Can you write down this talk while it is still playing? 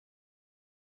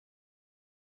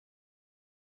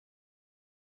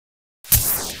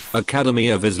Academy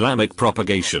of Islamic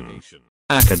Propagation.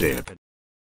 ACADIP.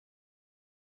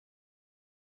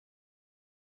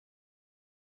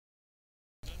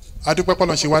 Adúpẹ́ pé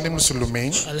Ọlọ́run ṣe wá ní Mùsùlùmí.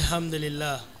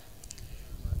 Alhamdulillah.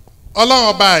 Ọlọ́run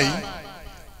ọba yìí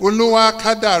Olúwa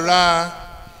kádàrá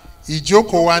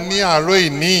ìjókòó wa ní àárọ̀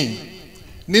ìní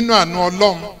nínú àánú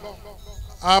Ọlọ́run.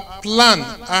 Our plan,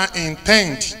 our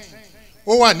intent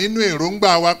ó wà nínú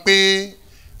èròǹgbà wa pé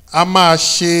a máa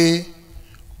ṣe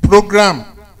program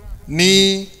ní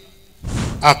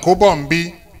Akobo nbí.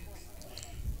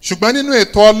 Ṣùgbọ́n nínú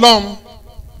ètò Ọlọ́run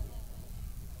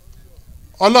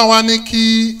wá ní kí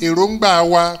èròǹgbà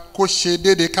wa kó ṣe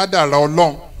déédéé kádàrá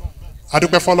Ọlọ́run.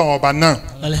 Adúpẹ́ fọ́lọ́run ọba náà.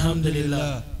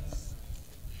 Alhamdulillah.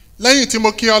 Lẹ́yìn tí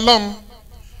mo kí Ọlọ́run,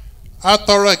 a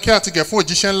tọrọ ìkẹ́ àti gẹ̀ fún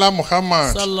òjíṣẹ́ ńlá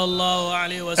Muhammad. Sallallahu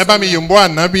alayhi wa Ẹ sallam. bá mi yìnbó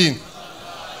ànábì.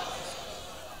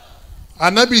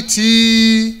 Ànábì tí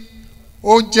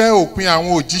ó jẹ́ òpin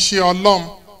àwọn òjíṣẹ́ Ọlọ́run.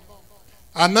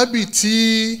 Ànábì tí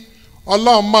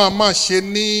Ọlọ́run máa ṣe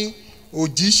ní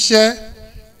òjíṣẹ́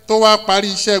tó wá parí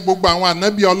iṣẹ́ gbogbo àwọn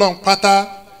ànábì Ọlọ́run pátá,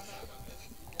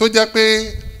 tó jẹ́ pé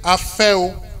a fẹ́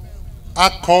o a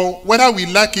kọ̀ o, whether we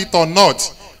like it or not,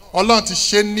 Ọlọ́run ti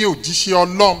ṣe ní òjíṣẹ́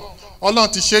Ọlọ́run,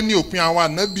 Ọlọ́run ti ṣe ní òpin àwọn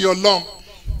ànábì Ọlọ́run.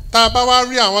 Tá a bá wá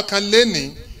rí àwọn kan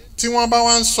lénìí tí wọ́n bá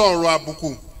wá ń sọ ọ̀rọ̀ àbùkù,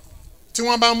 tí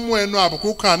wọ́n bá mú ẹnu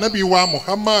àbùkù kan ànábì wa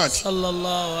Muhammad.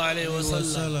 Sallallahu alayhi wa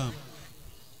sallam.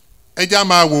 Ẹja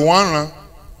máa wò wọ́n ràn,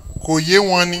 kò yé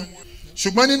wọn ni.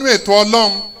 Ṣùgbọ́n nínú ètò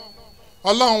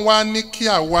Ọlọ́run wá ní kí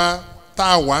àwa tá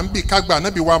a wà ń bì ká gba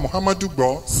ànábì wa Muhammadu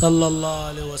gbọ́. Sallallahu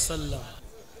alayhi wa sallam.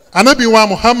 Ànábì wa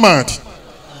Muhammad,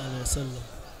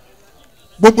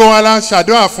 gbogbo wa la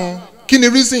ṣàdúrà fún. Kí ni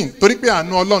reason? Torí pé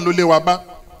àánú Ọlọ́run ló lé wa bá.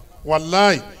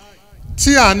 Wàláì,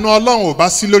 tí àánú Ọlọ́run ò bá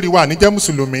sí lórí wa ní jẹ́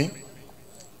Mùsùlùmí.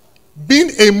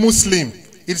 Being a Muslim,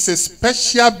 it's a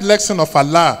special blessing of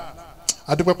Allah.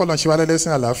 Adúpẹ́ pé Ọlọ́run ṣe wá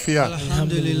lẹ́lẹ́sìn àlàáfíà.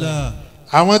 Alhamdulillah.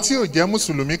 Àwọn tí ò jẹ́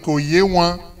Mùsùlùmí kò yé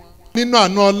wọn. Nínú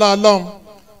àánú Ọlọ́run,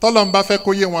 tọ́lọ́run bá fẹ́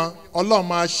kó yé wọn, Ọlọ́run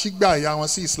máa ṣígbà ìyá wọn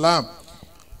sí Islam.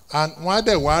 And wọ́n á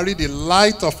dẹ̀ wá rí the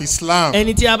light of Islam.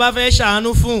 Ẹni tí a bá fẹ́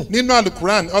ṣàánú fún. Nínú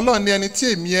Alukuran, Ọlọ́run ní ẹni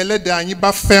tí èmi ẹlẹ́dàá yín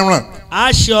bá fẹ́ràn.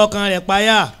 A ṣe ọkàn rẹ̀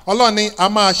payá. Ọlọ́run ní a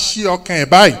máa ṣí ọkàn ẹ̀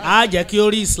báyìí. A jẹ́ kí ó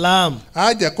rí Islam.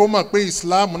 A jẹ́ kó mọ̀ pé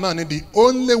Islam náà ni the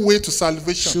only way to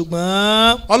salvation.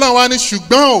 Ṣùgbọ́n. Ọlọ́run wá ní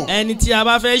ṣùgbọ́n o. Ẹni tí a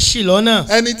bá fẹ́ ṣì lọ́nà.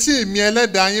 Ẹni tí èmi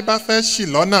ẹlẹ́dàá yín bá fẹ́ ṣì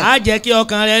lọ́nà. A jẹ́ kí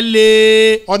ọkàn rẹ̀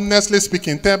le. Honestly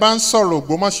speaking, tẹ́ ẹ bá ń sọ̀rọ̀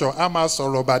Ògbómọ̀ṣọ́, a máa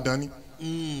sọ̀rọ̀ Ìbàdàn ni.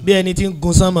 Bí ẹni tí ń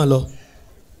gun sánmọ̀ lọ.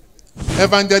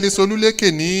 Evangelist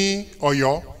Olúlékè ní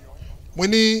Ọ̀yọ́, mo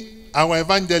ní àwọn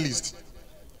evangelist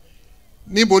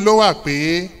níbo ló wà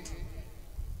pé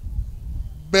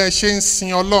bẹ́ẹ̀ ṣe ń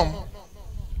sin Ọlọ́run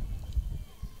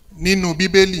nínú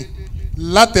Bíbélì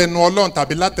látẹnu Ọlọ́run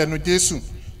tàbí látẹnu Jésù.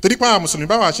 Torí pé àwọn Mùsùlùmí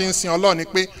báwa ṣe ń sin Ọlọ́run ni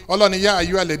pé Ọlọ́run yá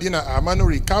ayú alẹ́dínà àmánú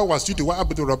rìká wàsídìí wá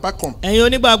àbùdó rọ̀bákan. Ẹ̀yin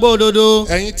onígbàgbọ́ òdodo.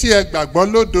 Ẹ̀yin tí ẹ gbàgbọ́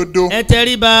lódodo. Ẹ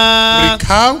tẹríba.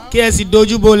 Rìká. Kí ẹ sì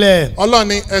dojúbolẹ̀. Ọlọ́run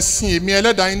ní ẹ sin èmi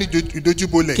ẹlẹ́dàá yín ní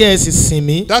ìdojúbolẹ̀. Kí ẹ sì sìn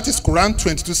mí. That is Quran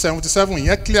 22:77,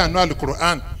 ìyẹn clear nínú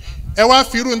Alukuran. Ẹ wá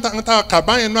fi irú nta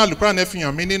kàbáyé nínú Alukuran ẹ fi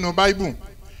hàn mí nínú Bible.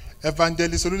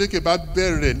 Evangelist Olúlékè bá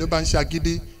bẹ̀rẹ̀ ló bá ń ṣe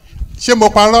agídí. Ṣé mo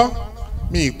parọ́?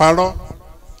 Mi ì parọ́.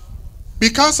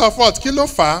 Because of what? Kí ló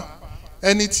fà á?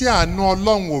 Ẹni tí àánú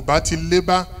Ọlọ́run ò bá ti lé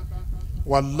bá,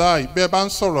 wàláì bẹ́ẹ̀ bá ń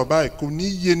sọ̀rọ̀ báyìí kò ní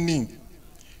yé ni.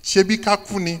 Ṣé bí ká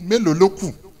kú ni? Mélòó ló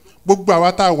kù? Gbogbo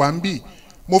àwa tá a wà ń bì,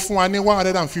 mo fún wa ní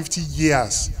 150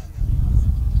 years.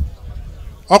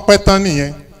 Ọpẹ́ tán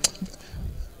nìyẹn.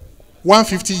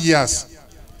 150 years.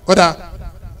 Kódà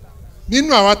nínú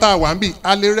àwa tá a wà ń bì,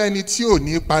 a lè rẹ́ ẹni tí ò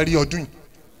ní parí ọdún.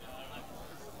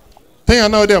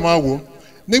 Téèyàn náà dẹ̀ máa wò ó.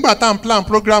 Nígbà tá à ń plan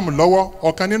program lọ́wọ́,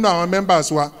 ọ̀kan nínú àwọn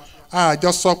members wa,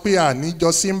 àjọ sọ pé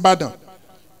àníjọ sí Ìbàdàn.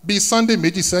 Bíi Sunday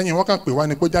méjì sẹ́yìn wọ́n kàn pè wá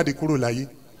ní kó jáde kúrò láyé.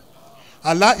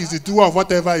 Allah is the doer of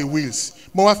whatever he wills.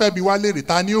 Mo wá fẹ́ bi wá léèrè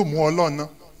ta ni yóò mú Ọlọ́run náà.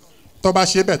 Tó bá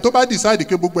ṣe bẹ́ẹ̀, tó bá decide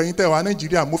pé gbogbo ẹ̀yin tẹ́ wà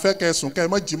Nàìjíríà mo fẹ́ kẹ́ ẹ sùn kẹ́ ẹ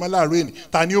mọ́ jí mọ́ láàárọ̀ èní,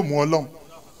 ta ni yóò mú Ọlọ́run.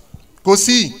 Kò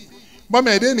sí. Bọ́mọ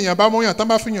ẹ̀dẹ́ ènìyàn bá mọ́yàn tán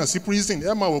bá fìyàn sí prison,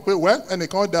 ẹ mọ̀ wò pé well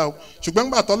ẹnìkan ó da o. Ṣùgbọ́n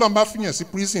nígbà tọ́lọ́run bá fìyàn sí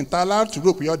prison, ta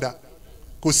láàtúrò pé ọ̀dà.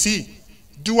 Kò sí.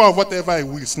 Doer of whatever he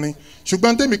wills ni.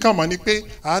 Ṣùgbọ́n tèmi kàn mọ̀ ni pé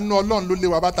àánú Ọlọ́run ló lé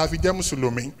wa bá ta fi jẹ́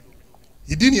Mùsùlùmí.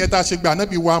 Ìdí nìyẹn tá a ṣe gba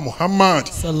ànábì wa Muhammad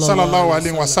sallallahu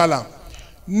alayhi wa sallam.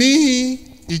 Ní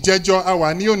ìjẹjọ a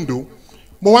wà ní Ondo,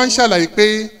 mo wá ń ṣàlàyé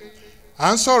pé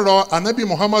à ń sọ̀rọ̀ ànábì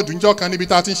Muhammad ńjọ́ kan níbi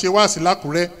tá a ti ń ṣe wáàsí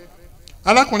l'Ákúrẹ́.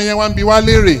 Arákùnrin yẹn wá ń bi wá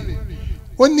léèrè.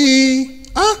 Ó ní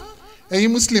ẹ̀yin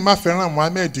Muslim á fẹ́ràn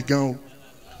Muhammad gan o.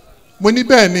 Mo ní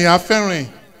bẹ́ẹ̀ ni a fẹ́ràn ẹ̀.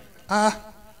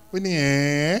 Ó ní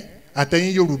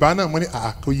àtẹ̀yìn Yorùbá náà mo ní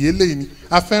kò yé lè ní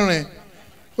a fẹ́ràn ẹ̀.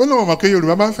 ó lóun mọ̀ pé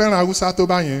Yorùbá máa ń fẹ́ràn Haúsá tó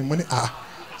bá yẹn mo ní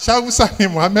ṣé Haúsá ni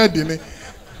Muhammed ni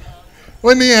ó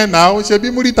ní ẹ̀ náà ó ṣe bí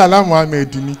Muritala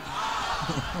Muhammed ni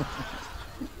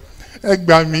ẹ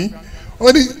gbà mí ó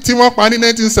ní tí wọ́n pa ní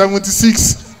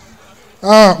 1976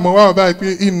 mo wá báyìí pé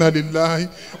inna lillahi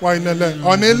wa inna ilaihi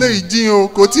ọ̀nà eléyìí jín o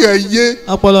kò tí ẹ yé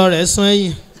ọpọlọ rẹ̀ sún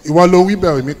ẹ̀yìn. ìwọ ló wí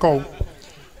bẹ́ẹ̀ èmi kọ́ o.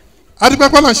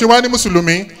 adúpẹ́pẹ́ náà ṣe wá ní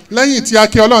mùsùlùmí lẹ́yìn tí a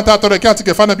kí Ọlọ́run tá a tọrọ kí àti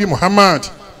kẹfà nàbí Muhammad.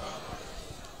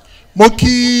 mo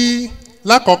kí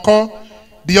lákọ̀ọ́kọ́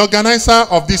the organizer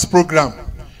of this program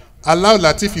Allahu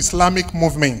Latif Islamic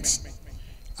Movement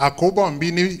Akobo ń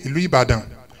bí ní ìlú Ìbàdàn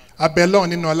abẹ́lọ́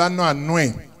nínú ọlánà àánú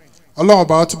ẹ̀ Ọlọ́run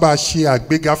bá tún bá ṣe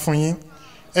àgbéga fún yín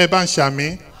ẹ bá ń ṣàmì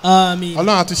àmín.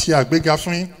 Ọlọ́run á tún ṣe àgbéga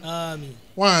fún yín. àmín.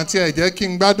 wọ́n àti ẹ̀ jẹ́ kí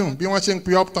n gbádùn bí wọ́n ṣe ń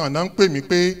pe uptown náà ń pè mí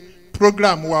pé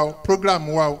program wa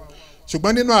o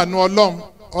ṣùgbọ́n nínú àánú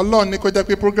Ọlọ́run ní kó jẹ́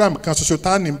pé program kan ṣoṣo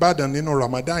tá a ní Ìbàdàn nínú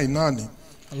Ramadan yìí náà ni.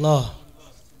 Allah.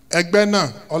 ẹgbẹ́ náà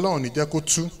Ọlọ́run ní jẹ́ kó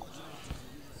tú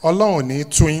Ọlọ́run ní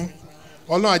tú yín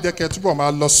Ọlọ́run á jẹ́ kẹ́ túbọ̀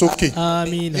máa lọ sókè.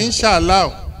 àmín. inshallah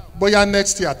bóyá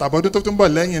next year àtàbọ̀dún tó tún bọ̀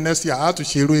lẹ́yìn next year á tún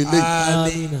ṣe irú eléyìí.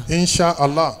 àmín.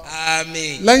 inshallah.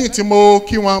 àmín. lẹ́yìn tí mo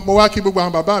kí wọn mo wá kí gbogbo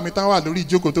àwọn bàbá mi tán wà lórí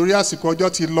ìjókòó torí àsìkò ọjọ́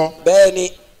ti lọ. bẹ́ẹ̀ni.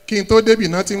 kí n tó débì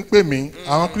náà ti ń pè mí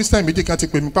àwọn Christian méjì kan ti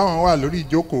pè mí páwọn wà lórí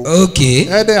ìjókòó. ok.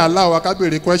 ẹ̀ẹ́dẹ̀ aláwọ̀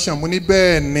akábèrè question mo ní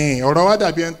bẹ́ẹ̀ ni ọ̀rọ̀ wa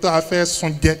dàbí ẹni tó a fẹ́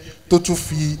sun jẹ tó tún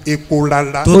fi epo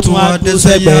rárá. tó tún wá dúró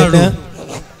sẹ́gbẹ̀ẹ́ náà.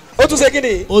 ó tún ṣe kí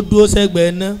ni. ó dúró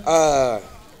sẹ́gbẹ̀ẹ́ náà.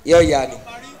 yóò yá ni.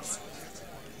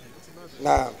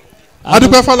 naam.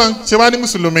 adúpẹ́ fọlọ́n ṣe wá ní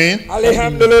mùsùlùmí.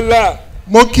 alihamdulilah.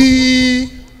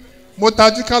 mo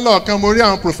tajú kálọ̀ kan mo rí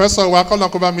àwọn pòfẹ́sọ̀ wa kọ́lọ́n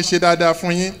kó bá mi ṣe dáadáa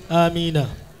fún yín. àmín.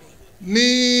 ní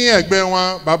ẹ̀gbẹ́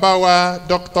wọn bàbá wa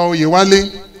Dr. Oyewale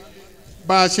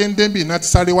bá a ṣe ń débì náà ti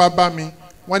sáré wá bá mi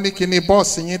wọ́n ní kíní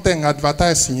bọ́ọ̀sì yín tẹ̀ ń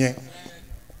advertise yẹn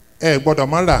ẹ gbọ́dọ̀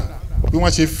mọ́ rà bí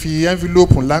wọ́n ṣe fi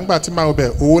envelope ńláńgbà tí màá bẹ̀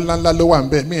owó ńláńlá ló wà ń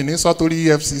bẹ̀ mí ní sọ torí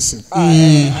EFCC.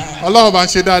 Ọlọ́run bá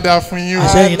ṣe dáadáa fún yín o.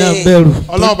 àṣẹyìn náà bẹ̀rù.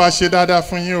 Ọlọ́run bá ṣe dáadáa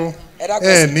fún yín o.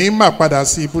 ẹ ní mà padà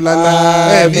sí ibú lálá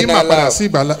ẹ ní mà padà sí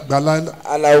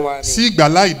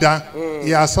ìgbàlá ìdá.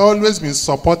 He has always been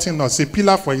supporting us, a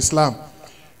pillar for Islam.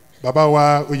 Bàbá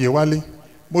wa Oyewale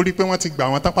mo rí i pé wọ́n ti gbà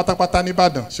wọ́n tán pátápátá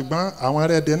nìbàdàn ṣùgbọ́n àwọn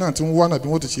ará ẹ̀dẹ̀ náà ti ń wọ́nà bí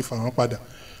wọ́n ti ṣe fà wọ́n padà.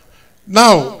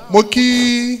 Now mo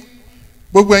kí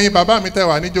gbogbo ẹ̀yin bàbá mi tẹ́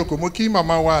wà níjókòó mo kí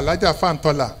màmá wa Alhaja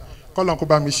Fantọ́lá kọ́lọ́n kó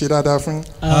bá mi ṣe dáadáa fún.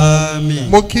 àmín.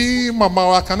 mo kí màmá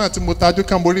wa kan náà tí mo tajú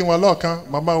kan mo rí wọn lọ́ọ̀kan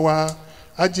màmá wa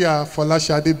Ajia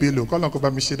Fọláṣadé Bello kọ́lọ́n kó bá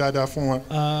mi ṣe dáadáa fún wọn.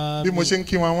 àmín. bí mo ṣe ń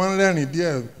kí wọn wọ́n ń rẹ́rìn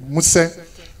díẹ̀ músẹ́.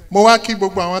 mo wá kí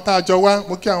gbogbo àwọn tá a jọ wá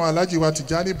mo kí àwọn Alhaji wa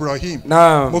Tijani Ibrahim.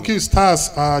 naam. mo kí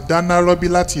stars Dana Robi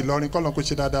láti Ìlọrin kọ́lọ́n kó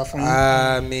ṣe dáadáa fún yín.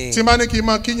 àmín. tí n bá ní kí n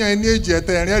máa kíyàn ní èjì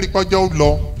ẹ̀tẹ̀ ẹ̀rín ẹ̀rí pọ́jọ́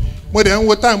lọ mo dẹ̀ ń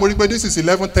wo time mo rí pé this is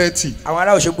 11:30. àwọn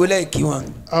ará Òṣogbo lẹ́yìn kí wọn.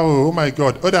 Oh my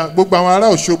God ó dà gbogbo àwọn ará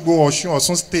Òṣogbo Ọ̀ṣun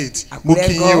Ọ̀ṣun state mo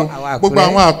kí yín o gbogbo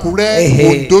àwọn Àkúrẹ́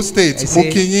Ondo state mo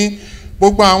kí yín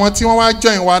gbogbo àwọn tí wọ́n wá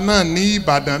join wa náà ní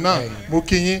Ìbàdàn náà mo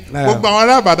kí yín gbogbo àwọn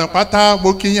ará Ìbàdàn pátá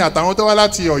mo kí yín àtàwọn tó wá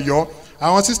láti Ọ̀yọ́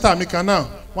àwọn sísítà mi kan náà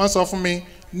wọ́n sọ fún mi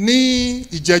ní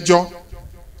ìjẹjọ́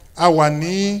a wà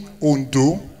ní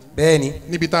Ondo bẹ́ẹ̀ni.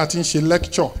 níbi tá a ti ń ṣe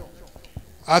lecture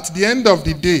at the end of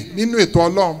the day nínú ètò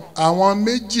Ọlọ́run àwọn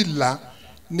 12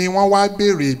 ni wọ́n wá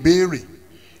béèrè ìbéèrè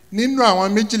nínú àwọn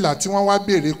 12 tí wọ́n wá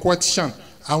béèrè question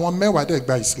àwọn 10 dẹ̀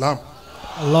gba Islam.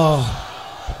 Allah.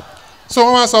 so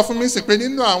wọ́n wá sọ fún mi sí pé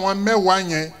nínú àwọn 10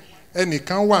 yẹn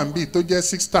ẹnìkan wà níbí tó jẹ́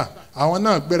sister àwọn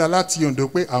náà gbéra láti Ondo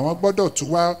pé àwọn gbọ́dọ̀ tún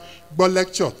wá gbọ́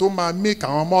lecture tó máa make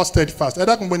àwọn more steadfast ẹ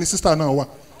dákun bó ni sister náà wà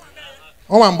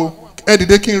wọ́n wà ń bo ẹ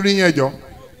dìde kí n rí yín ẹjọ́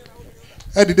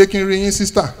ẹ dìde kí n rí yín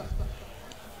sister.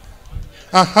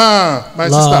 Aha, my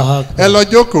sister ẹ lọ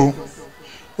jókòó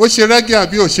ó ṣe rẹ́gí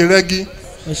àbí ò ṣe rẹ́gí.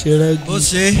 ó ṣe rẹ́gí. ó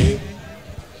ṣe.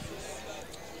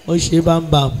 ó ṣe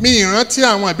bámbám. mi ìrántí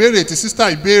àwọn ìbéèrè tí sister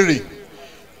ìbéèrè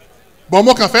bọ̀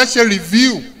mo kàn fẹ́ ṣe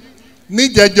review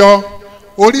níjẹjọ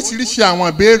oríṣiríṣi àwọn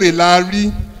ìbéèrè la rí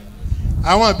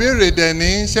àwọn ìbéèrè dẹ̀ ní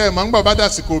ṣe mọ̀ ń gbọ́ bá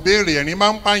dàsìkò béèrè ẹ̀rín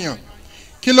máa ń pààyàn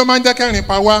kí ló máa ń jẹ́ kẹ́rin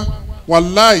pa wá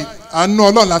wàláì àánú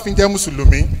Ọlọ́run la fi ń jẹ́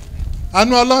mùsùlùmí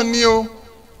àánú Ọlọ́run ni o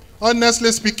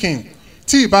honestly speaking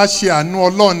tí ìbá ṣe àánú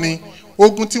Ọlọ́run ni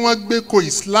ogun tí wọ́n gbé ko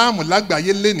Islam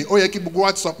lágbàáyé lénìí ó yẹ kí gbogbo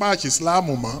wa ti sọ pé àṣẹ Islam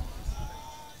mọ́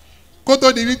kó tó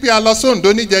di wípé a lọ sóńdó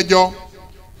níjẹjọ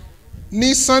ní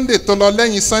Sunday tó lọ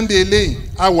lẹ́yìn Sunday eléyìí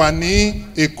a wà ní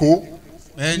Èkó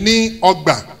ní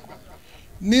ọgbà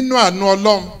nínú àánú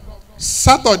Ọlọ́run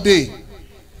Saturday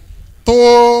tó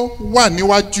wà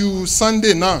níwájú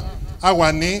Sunday náà a wà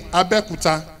ní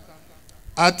Abẹ́òkúta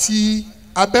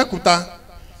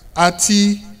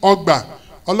àti ọgbà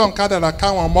Ọlọ́run ká dára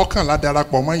káwọn 11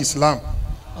 darapọ̀ mọ́ Islam.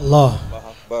 Allah.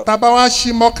 tá bá wá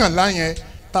ṣí mọ́kànlá yẹn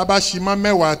tá bá ṣí mọ́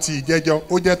mẹ́wàá ti ìjẹjọ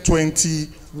ó jẹ́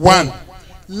 21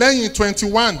 lẹ́yìn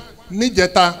 21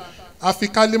 níjẹta a fi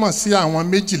kálímọ̀ sí àwọn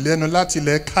méjì lẹ́nu láti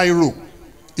ilẹ̀ Cairo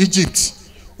Egypt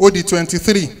ó di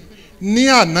 23 ní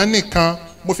àná nìkan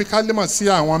mo fi kálímọ̀ sí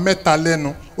àwọn mẹ́ta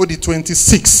lẹ́nu ó di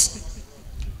 26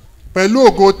 pẹ̀lú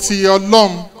ògo ti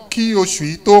Ọlọ́run kí oṣù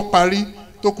yìí tó parí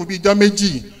tó kù bí ijọ́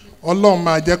méjì Ọlọ́run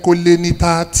máa jẹ́ kó lé ní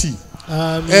 30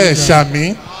 ẹ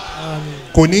ṣàmì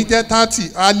kò ní jẹ́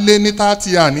 30 á lé ní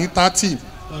 30 àní 30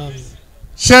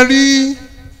 ṣe rí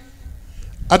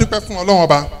adúpẹ́ fún Ọlọ́run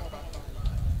ọba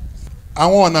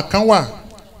àwọn ọ̀nà kan wà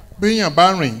bí èèyàn bá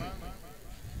rìn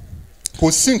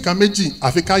kò sí nǹkan méjì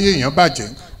àfi káyé èèyàn bàjẹ́.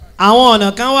 àwọn ọ̀nà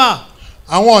kan wà.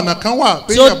 àwọn ọ̀nà kan wà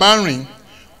bí èèyàn bá rìn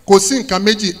kò sí nǹkan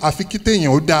méjì àfi kí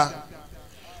téèyàn ó dáa.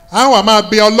 a wà máa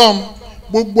bẹ Ọlọ́run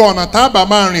gbogbo ọ̀nà tá a bá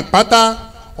máa rìn pátá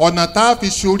ọ̀nà tá a fi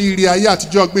ṣoríire ayé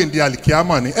àtijọ́ gbèǹde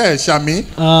àlìkíámọ̀ ni ẹ ṣàmì.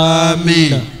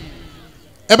 àmín.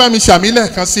 ẹ bá mi ṣàmì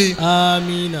lẹ́ẹ̀kan sí i.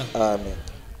 àmín.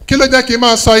 kí ló jẹ́ kí n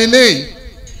máa sọ ilé yìí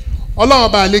Ọlọ́run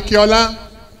ọba àlékè ọlá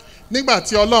nígbà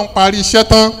tí Ọlọ́run parí iṣẹ́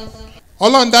tán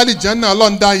Ọlọ́run dá àlìjẹ́nnà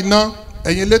Ọlọ́run dá iná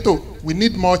ẹ̀yin létò we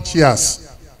need more chairs.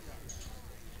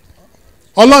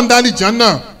 Ọlọ́run dá àlìjẹ́nnà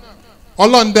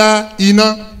Ọlọ́run dá iná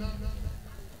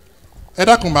ẹ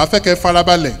dákun bá fẹ́ kẹ́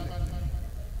farabalẹ̀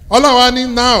Ọlọ́run wa ní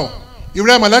now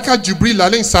ìrẹ́ màláíkà Jibril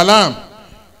alayhi salam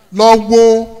lọ wo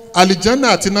àlìjẹ́nnà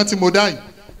àti iná tí mo dá yìí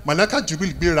màláíkà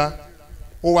Jibril gbéra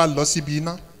ó wá lọ síbi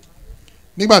iná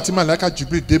nígbà tí màláíkà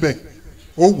Jibril débẹ̀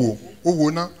ó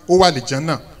wò ná ó wà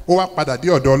àlìjẹ́nnà ó wá padà dé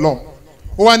ọ̀dọ̀ Ọlọ́run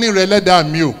ó wá ní ìrẹ́ Ẹlẹ́dàá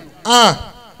mi o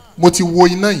mo ti wo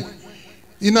iná yìí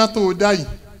iná tó o dá yìí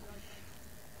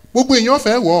gbogbo èèyàn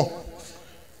fẹ́ wọ̀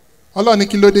Ọlọ́run ní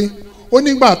kí ló dé ó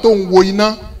nígbà tó ń wo iná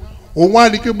òun á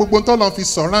rí i pé gbogbo tó lọ́n fi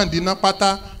surround iná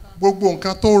pátá gbogbo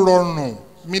nǹkan tó rọrùn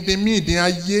mídìmídìí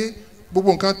ayé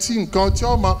gbogbo nǹkan tí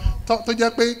ọmọ tó jẹ́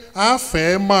pé a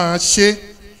fẹ́ máa ṣe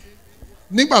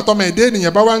nígbà tọ́mọ èdè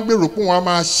ènìyàn bá wá ń gbèrò pé wọ́n á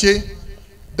máa ṣe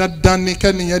dandan ni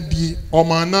kẹ́niyẹn di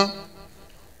ọmọ náà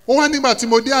ó wá nígbà tí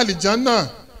mo dé àlìjánná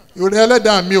ìrẹ́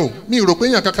Ẹlẹ́dàá mi ò mi rò pé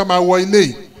èèyàn kankan máa wọ ilé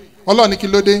yìí Ọlọ́run ní kí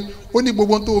ló dé ó ní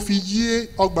gbogbo tó fi yí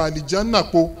ọgbà àlìjánná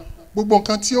po gbogbo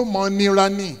nǹkan tí ó mọ nira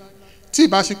ní tí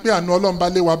ìbá ṣe pé àánú Ọlọ́run bá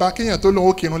lé wa bá kéèyàn tó lóun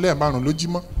ó kírun lẹ́ẹ̀márùn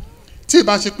lójúmọ́ tí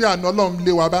ìbá ṣe pé àánú Ọlọ́run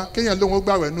lé wa bá kéèyàn lóun ó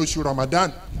gbàwẹ̀ ní oṣù Ramadan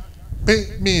pé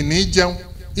mi ní jẹun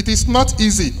it is not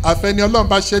easy àfẹni Ọlọ́run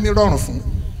bá ṣe ní rọrùn fún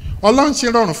Ọlọ́run ṣe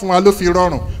rọrùn fún wa ló fi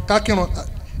rọrùn ká kírun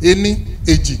ení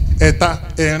èjì ẹ̀ta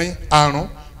ẹ̀rin àrún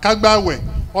ká gbàwẹ̀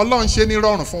Ọlọ́run ṣe ní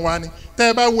rọrùn fún wa ni tẹ́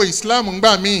ẹ bá wo Islam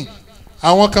ńgbà míì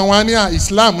àwọn kan wá ní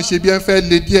Islam ṣe bí ẹ fẹ́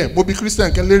le díẹ̀ mo bí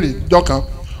Christian kan léèrè jọ kan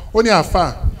ó ní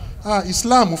àfà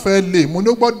Islam fẹ́ le mo ní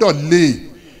ó gbọ́dọ̀ le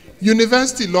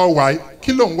yunifásitì lọ wá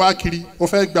kí ló ń wá kiri ó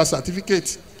fẹ́ gba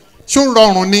certificate ṣó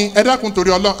rọrùn ni ẹ dákun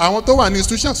torí Ọlọ́run àwọn tó wà ní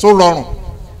institution ṣó rọrùn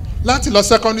láti lọ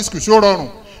secondary school ṣó rọrùn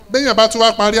béèyàn bá tún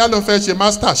wá parí á ló ń fẹ́ ṣe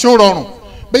master ṣó rọrùn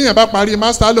béèyàn bá parí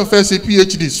master á ló ń fẹ́ ṣe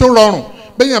PhD ṣó rọrùn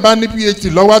béèyàn bá ní PhD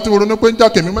lọ́wọ́ tó ronú pé ń jọ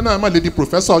kèmí mọ́ náà má lè di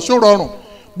professor ṣó rọrùn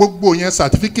gbogbo yẹn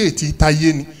certificate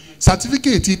táyé ni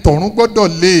certificate tọ̀run gbọ́dọ̀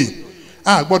lé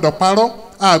a gbọ́dọ̀ parọ́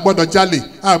a gbọ́dọ̀ jalè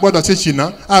a gbọ́dọ̀ ṣe ṣìnà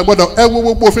a gbọ́dọ̀ ẹ wo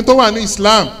gbogbo òfin tó wà ní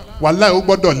Islam wàláhì ó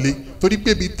gbọ́dọ̀ lé torí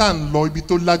pé ibi tá à ń lọ ibi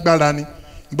tó lágbára ni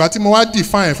ìgbà tí mo wá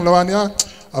define fún lọ́wọ́ ni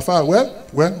àfa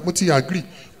well mo ti agree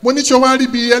mo ní ṣé wàá rí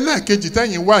bí ẹlẹ́ẹ̀kejì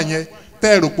tẹ́yìn wà yẹn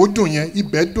tẹ́ ẹ rò pé ó dùn yẹn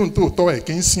ibẹ̀ dùn tòótọ́ ẹ̀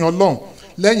kì í sin Ọlọ́run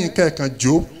lẹ́yìn kẹ̀kan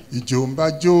jó ìjó ń bá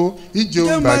jó ìjó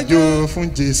ń bá jó fún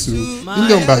Jésù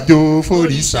ìjó ń bá jó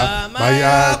fòrìṣà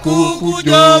máyà kúkú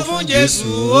jó fún Jésù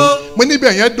o. mo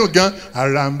níbẹ̀ yẹn dùn gan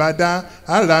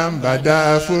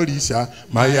àràǹbàdà fòrìṣà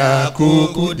máyà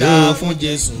kúkú jó fún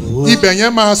Jésù o. ibẹ̀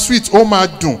yẹn máa sweet ó máa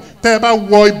dùn tẹ́ ẹ bá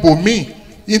wọ ibòmíì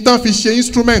ìtàn fi ṣe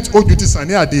instrument ojú ti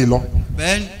Sàní Àdé lọ.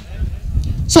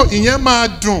 so ìyẹn máa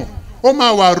dùn ó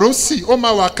máa wà rosy ó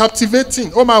máa wà captivating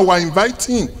ó máa wà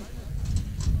inviting.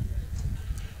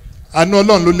 àánú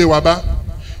Ọlọ́run ló lé wa bá.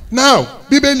 now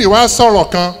Bíbélì wa sọ̀rọ̀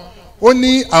kan ó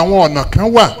ní àwọn ọ̀nà kan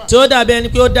wà. tí ó dàbí ẹni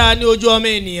pé ó dáa ní ojú ọmọ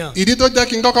ènìyàn. ìdí tó jẹ́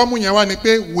kí n kọ́kọ́ mú yẹn wá ni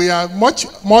pé we are much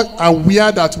more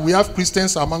aware that we have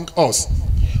Christians among us.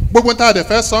 gbogbo tá a dẹ̀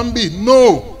fẹ́ sọ ń bì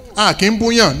no a kì í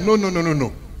búyàn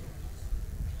no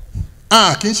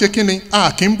a kì í ṣe kíni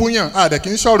a kì í búyàn a dẹ̀ kì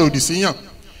í sọ̀rọ̀ òdì síyàn.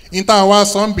 ìta wa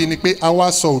sọ ń bì ni pé a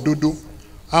wá sọ òdodo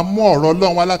a mú ọ̀rọ̀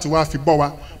Ọlọ́run wá láti wá fi bọ́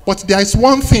wa but there is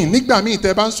one thing nígbà míì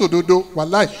tẹ́ bá ń sòdodo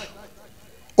wàláì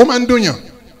ó máa ń dùnyàn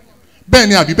bẹ́ẹ̀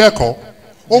ni àbí bẹ́ẹ̀ kọ́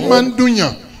ó máa ń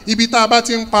dùnyàn ibi tá a bá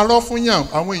ti ń parọ́ fún yàn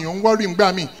àwọn èèyàn ń wọ́rí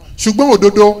ńgbà míì ṣùgbọ́n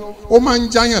òdodo ó máa ń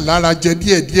jáyàn lára jẹ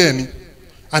díẹ̀díẹ̀ ni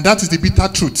and that is the bitter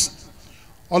truth.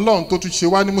 Ọlọ́run tó tún ṣe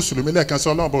wá ní mùsùlùmí lẹ́ẹ̀kan sí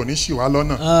Ọlọ́run bá ò ní ṣì wá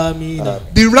lọ́nà. àmín.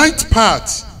 the right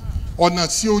path ọ̀nà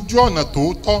sí ojú ọ̀nà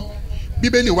tòótọ́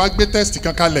bíbélì wa gbé tẹ́sítì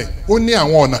kan kalẹ̀ ó ní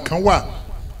àwọn ọ̀nà kan wà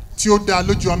tí ó dá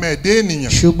lójú ọmọ ẹ̀dá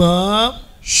ènìyàn.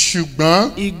 ṣùgbọ́n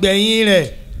ìgbẹ̀yìn rẹ̀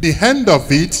the end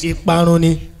of it ìparun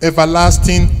ni.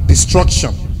 everlasting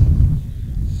destruction.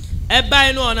 ẹ bá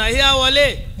inú ọ̀nà yíyá wọlé.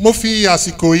 mo fi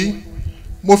àsìkò yìí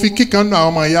mo fi kíkan nù àwọn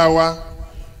ọmọ ìyá wa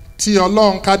tí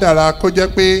ọlọ́run kádàrá kó jẹ́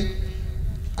pé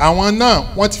àwọn náà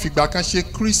wọ́n ti fìgbà kan ṣe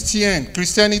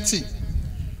christianity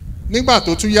nígbà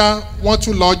tó tún yá wọ́n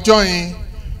tún lọ join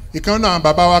ìkan náà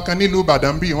bàbá wa kan nílùú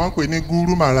Ìbàdàn bíi wọ́n pè ní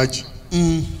guru maharaji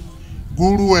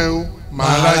guru ẹ o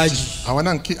maharaji àwọn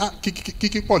náà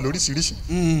kíkí pọ̀ lóríṣiríṣi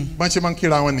bọ́n ṣe máa ń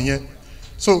kíra wọn nìyẹn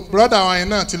so brother àwọn yẹn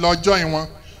náà ti lọ join wọn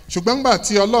ṣùgbọ́n nígbà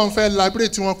tí ọlọ́run fẹ́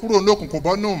liberate wọn kúrò lókùnkùn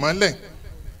bọ́nú mọ́lẹ̀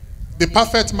the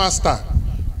perfect master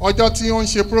ọjọ́ tí ó ń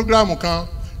ṣe programu kan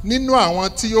nínú àwọn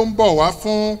tí ó ń bọ̀ wá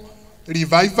fún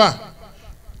revival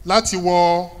láti wọ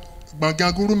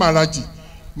gbọ̀ngàn guru maharaji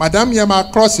madam yẹn máa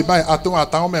cross báyìí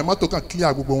àtàwọn ọmọ ẹ̀ mọ́tò kan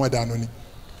clear gbogbo wọn dànù ni.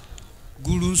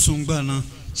 guru ń sùn gbà náà.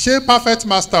 ṣé perfect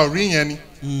master rí yẹn ni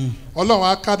ọlọ́run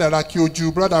á kádàrá kí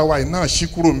ojú brother wa náà ṣí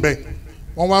kúrò ńbẹ̀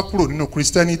wọ́n wá kúrò nínú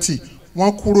christianity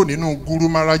wọ́n kúrò nínú guru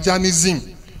maharajanism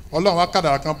ọlọ́run á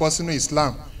kádàrá kan bọ́ sínú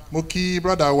islam mo kí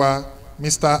brother wa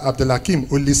mr abdulhakeem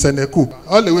oliseneku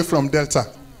all the way from delta.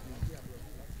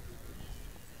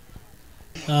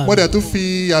 mo dẹ̀ tún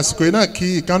fi àsìkò yìí náà kí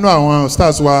ìkànnú àwọn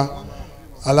stars wa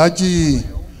Alhaji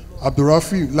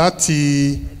Abdulrafi láti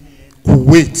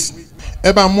Kuwait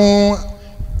ẹ bá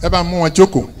mú wọn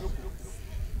jókòó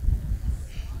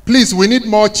please we need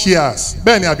more chairs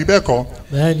bẹ́ẹ̀ ni àbí bẹ́ẹ̀ kọ́.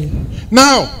 bẹ́ẹ̀ni.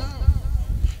 now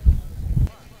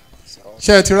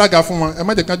ṣé ẹ ti rága fún wọn ẹ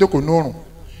má jẹ́ ká jókòó nóòrùn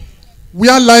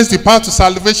where lies the path to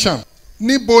salvation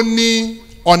níbo ni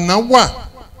ọ̀nà wà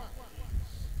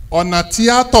ọ̀nà tí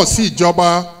a tọ̀ sí ìjọba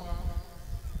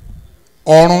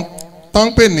ọ̀run tó ń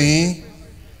pè ní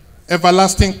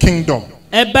everlasting kingdom.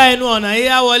 ẹ bá inú ọ̀nà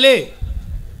yíyá wọlé.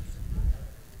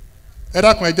 ẹ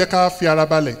dákun ẹ jẹ́ ká fi ara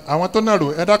balẹ̀ àwọn tó nàró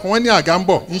ẹ dákun wọ́n ní àga ń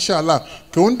bọ̀ inshallah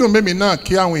kò ń dùn mẹ́mi náà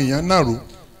kí àwọn èèyàn nàró.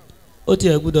 ó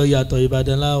tiẹ̀ gbọ́dọ̀ yàtọ̀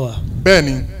Ìbàdàn láwà.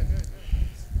 bẹ́ẹ̀ni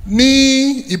ní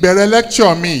ìbẹ̀rẹ̀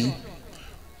lecture mi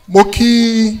mo kí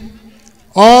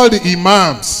all the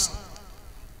imams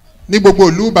ní gbogbo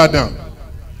ìlú Ìbàdàn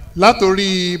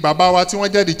látòrí bàbá wa tí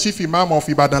wọ́n jẹ́ the chief imam of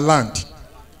Ibadan land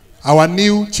our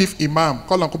new chief imam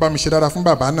kọ́lọ̀ kó bá mi ṣe dára fún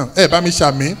bàbá náà ẹ bá mi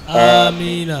ṣàmì.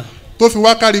 amina. tó fi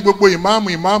wá kárí gbogbo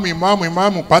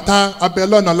ìmáàmù pátá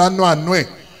abẹ́lọ́nà lánàá àánú ẹ̀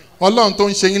ọlọ́run tó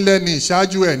ń ṣe yín lẹ́ni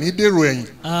ìṣáájú ẹ̀ ní dèrò ẹ̀yìn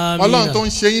ọlọ́run tó ń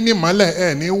ṣe yín ní ìmọ́lẹ̀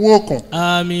ẹ̀ ní wókùn.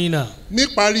 amina.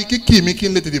 níparí kíkì mi kí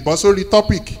n lè tètè bọ́ sórí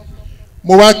topic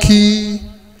mo wá kí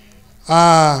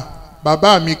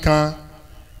bàbá mi kan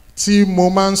tí mo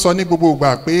máa ń sọ ní gbogbo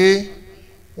ìgbà pé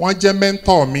wọ́n jẹ́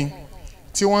mentor mi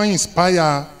tí wọ́n inspire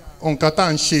nǹkan tá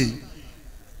à ń ṣe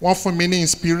wọ́n fún mi ní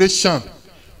inspiration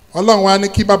ọlọ́run wa ní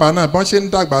kí bàbá náà bọ́n ṣe ń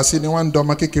dàgbà sí ni wọ́n ń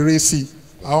dọmọ kékeré sí i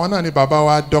àwọn náà ni bàbá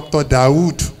wa Dr.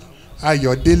 Daoud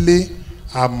Ayọ̀délé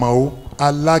Àmọ́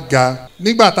Alága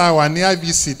nígbà tá a wà ní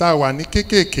IVC tá a wà ní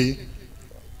kékèké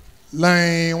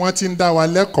lẹ́yìn wọ́n ti ń dá wa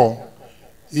lẹ́kọ̀ọ́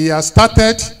he has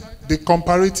started the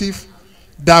comparative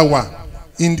dawa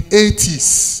in the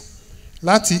 80s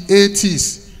láti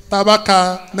 80s tá a bá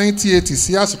ka 1980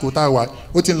 sí àsìkò tá a wà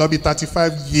ó ti ń lọ bí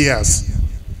 35 years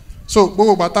so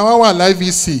gbogbo bàtà wa wà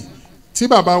l'IVC tí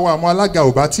bàbá wa àwọn alága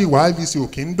ò bá tí wà IVC ò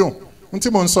kí ń dùn n tí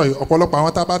mo ń sọ yìí ọ̀pọ̀lọpọ̀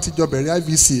àwọn tá a bá ti jọ bẹ̀rẹ̀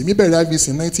IVC èmi bẹ̀rẹ̀ IVC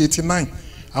 1989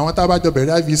 àwọn tá a bá jọ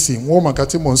bẹ̀rẹ̀ IVC wọn ò mọ̀ nǹkan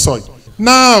tí mo ń sọ yìí.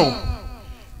 now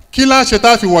kí láṣẹ tá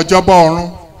a fi wọ̀jọba ọ̀run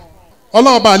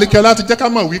ọlọ́run bá àlékẹ́ láti jẹ́ ká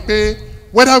mọ̀ wípé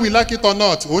whether we like it or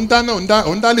not òun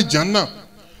dá lè jẹun náà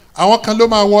àwọn kan ló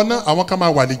máa wọ náà àwọn kan máa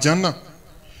wà lè jẹun náà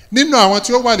nínú àwọn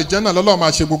tí ó wà lè jẹun náà lọ́lọ́run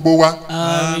máa ṣe gbogbo wa.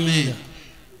 àmín.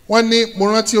 wọ́n ní mo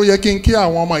rántí ó yẹ kí n kí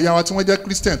àwọn ọmọ ìyá wa tí wọ́n jẹ́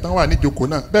Christian tán wà níjókòó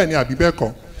náà bẹ́ẹ̀ ni àbí bẹ́ẹ̀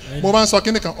kọ́ mo máa ń sọ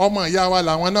kíní kan ọmọ ìyá wa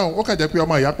làwọn náà ó kàn jẹ́ pé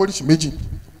ọmọ ìyá pólíṣì méjì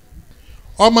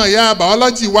ọmọ ìyá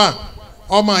biology wà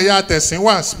ọmọ ìyá tẹ̀sìn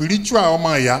wà spiritual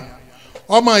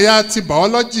ọmọ ìyá ti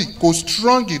biology kò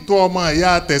strong tó ọmọ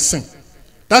ìyá tẹ̀sìn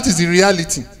that is the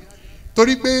reality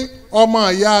torí pé ọmọ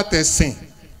ìyá tẹ̀sìn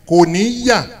kò ní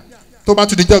yà tó bá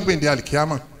tún di jọ́gbìn di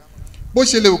alikiyama bó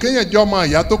ṣe lè wò kéèyàn jẹ́ ọmọ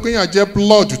ìyá tó kéèyàn jẹ́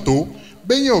blood tó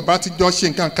béèyàn ò bá ti jọ ṣe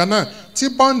nǹkan kan náà tí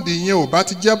bọ́ǹdì yẹn ò bá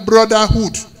ti jẹ́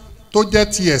brotherhood tó jẹ́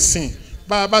ti ẹ̀sìn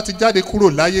bá a bá ti jáde kúrò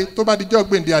láyé tó bá di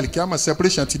jọ́gbìn di alikiyama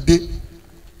separation ti dé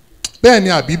bẹ́ẹ̀ ni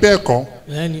àbí bẹ́ẹ̀ kọ́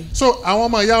so àwọn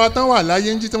ọmọ ìyá wa tán wà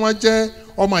láyé ń jí tí wọ́n jẹ́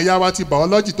ọmọ ìyá wa ti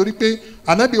biology torí pé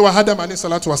anabi wa Adam alayhi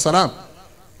salatu wa salam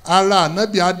ara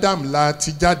anabi Adam la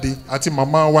ti jáde àti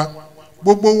màmá wa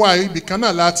gbogbo wa ibì kan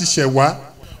náà la ti ṣẹ̀ wá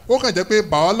ó kàn jẹ́ pé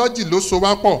biology ló so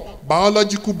wá pọ̀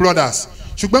biological brothers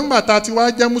ṣùgbọ́n gbà tá a ti wá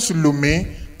jẹ́ mùsùlùmí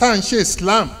tá à ń ṣe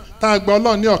Islam tá a gba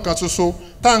Ọlọ́run ní ọ̀kan ṣoṣo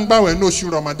tá à ń gbàwẹ̀ ní oṣù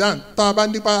Ramadan tá a bá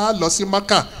nípa á lọ sí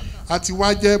Maka àti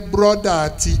wá jẹ́ brọ́dà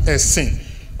àti ẹ̀sìn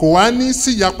kò wá ní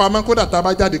sí ìyapa mọ́ kódà tá a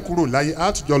bá jáde kúrò láyé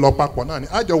á tùjọ lọ papọ̀ náà ni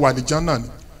á jọ wà ní Jánnà ni.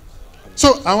 So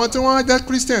àwọn tí wọ́n jẹ́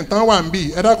Christian tán wà ń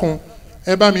bì ẹ dákun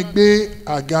ẹ bá mi gbé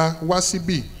àga wá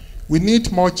síbì. We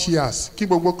need more chairs kí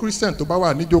gbogbo Christian tó bá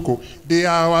wà níjókòó they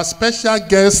are our special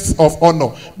guests of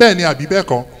honour bẹ́ẹ̀ ni àbí bẹ́ẹ̀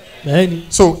kọ́. bẹ́ẹ̀ni.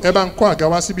 So ẹ bá ń kó àga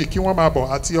wá síbì kí wọ́n máa bọ̀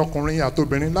àti ọkùnrin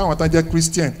àtobìnrin láwọn tán jẹ́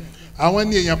Christian àwọn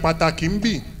ni èèyàn pàtàkì ń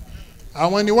bì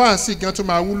àwọn ni wáàsí gan tó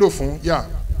máa wúlò fún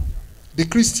the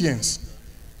Christians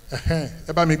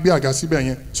ẹ bá mi gbé àga síbẹ̀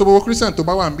yẹn so gbogbo Christian tó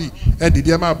bá wà ń bì ẹ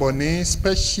dìde ẹ máa bọ̀ ní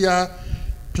special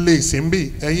place ń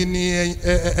bì ẹ̀yin ní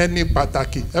ẹni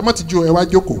pàtàkì ẹ mọ̀ ti ju ẹ wá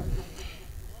jókòó.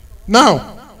 Now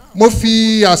mo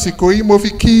fi àsìkò yìí mo fi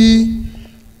kí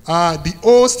the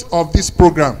host of this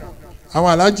program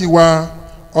àwọn Alhaji wa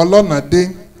ọlọ́nàdé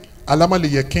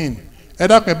alámọ̀lẹ́yẹkìn ẹ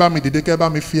dákun ẹ bá mi dìde kẹ́ ẹ bá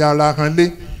mi fi ara hàn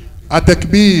lé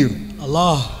atekbir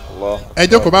ẹ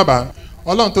jókòó bàbá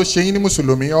ọlọ́run tó ṣe yín ní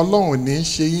mùsùlùmí ọlọ́run ò ní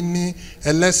ṣe yín ní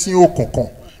ẹlẹ́sìn òkùnkùn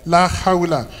la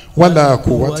hawla wala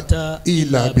quwwata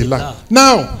illa billah.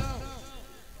 Now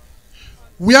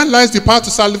where lies the path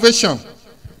to salvation?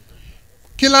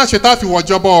 Kí la ṣe tá a fi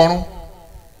wọ̀jọba ọ̀run?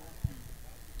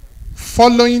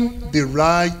 Following the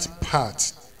right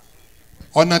path.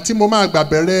 Ọ̀nà tí mo máa gbà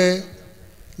bẹ̀rẹ̀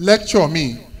lecture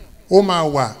mi ó máa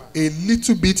wà a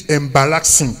little bit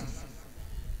embarrassing.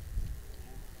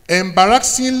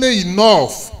 Embarrassingly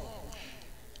enough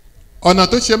ọ̀nà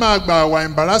tó ṣe máa gbà wà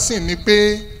embarrassing ni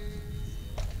pé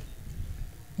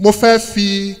mo fẹ́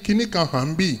fi kinní kan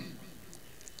hàn bí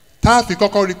tá a fi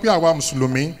kọ́kọ́ rí pé àwa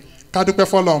mùsùlùmí ká dúpẹ́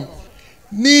fọlọ́run.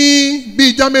 Ní bí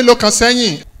ijọ́ mélòó kan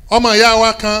sẹ́yìn ọmọ ìyá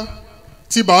wa kan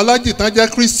ti biology tán jẹ́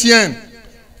Christian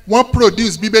wọ́n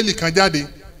produce bíbélì kan jáde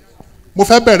mo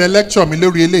fẹ́ bẹ̀rẹ̀ lecture mi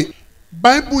lórí eléyìí.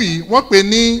 Bible yìí wọ́n pè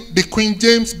ní the Queen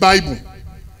James Bible.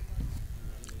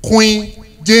 Queen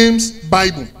James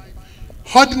Bible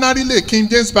ordinarily King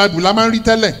James Bible la máa ń rí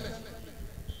tẹ́lẹ̀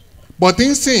but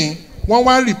nsìn wọ́n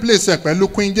wá replace ẹ̀ pẹ̀lú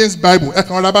Queen James Bible ẹ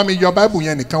kàn ra bá mi yọ Bible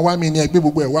yẹn nìkan wá mi ní ẹgbẹ́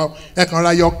gbogbo ẹ̀ wá ẹ kàn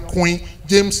ra yọ Queen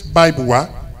James Bible wá.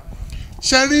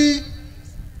 ṣe rí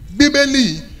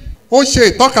bíbélì ó ṣe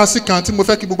ìtọ́kasí kan tí mo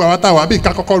fẹ́ kí gbogbo àwọn táwa bí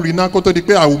ká kọ́kọ́ rí iná kó tó di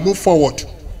pé I will move forward.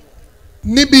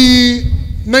 Níbi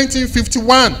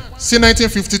 1951 sí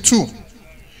 1952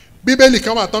 bíbélì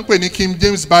kan wà tán pè ní King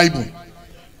James Bible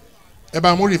ẹ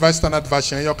bá mú Revised Standard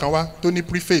Version ẹyọ kan wá tó ní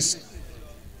preface.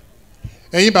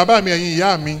 Ẹ̀yin bàbá mi ẹ̀yin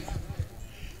ìyá mi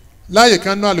láàyè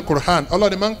kan nú Al-Qur'an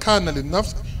ọlọ́ni máa ń ká nàlẹ́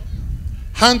nafs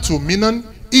hantu minan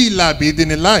ìlà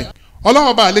bìdìnnìláì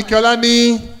ọlọ́wọ́n bá àlékiọlá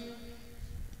ní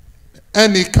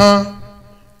ẹnìkan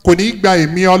kò ní gba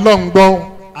èmi ọlọ́run gbọ́.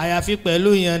 àyàfi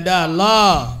pẹ̀lú ìyọ̀ǹda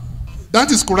Allah. That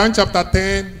is Quran chapter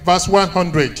 10 verse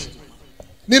 100.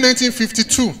 Ní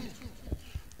 1952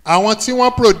 àwọn tí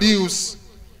wọ́n produce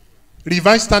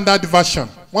Revised Standard Version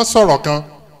wọ́n sọ̀rọ̀ kan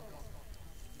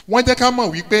wọ́n jẹ́ ká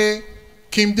mọ̀ wípé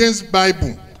King James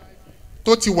Bible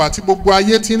tó ti wà tí gbogbo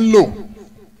ayé ti ń lò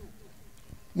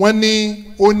wọ́n ní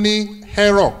ó ní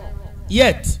error.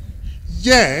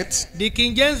 Yet the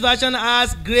King James Version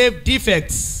has grave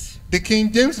defects. The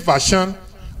King James Version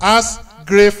has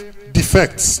grave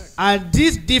defects. And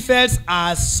these defects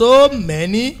are so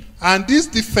many. And these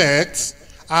defects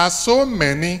are so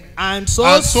many and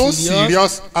so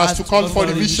serious as to call for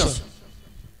revision.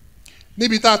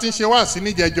 Níbi tá a ti ń ṣe wá sí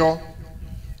níjẹjọ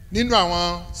nínú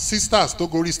àwọn sisters tó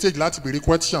gorí stage láti béèrè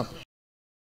question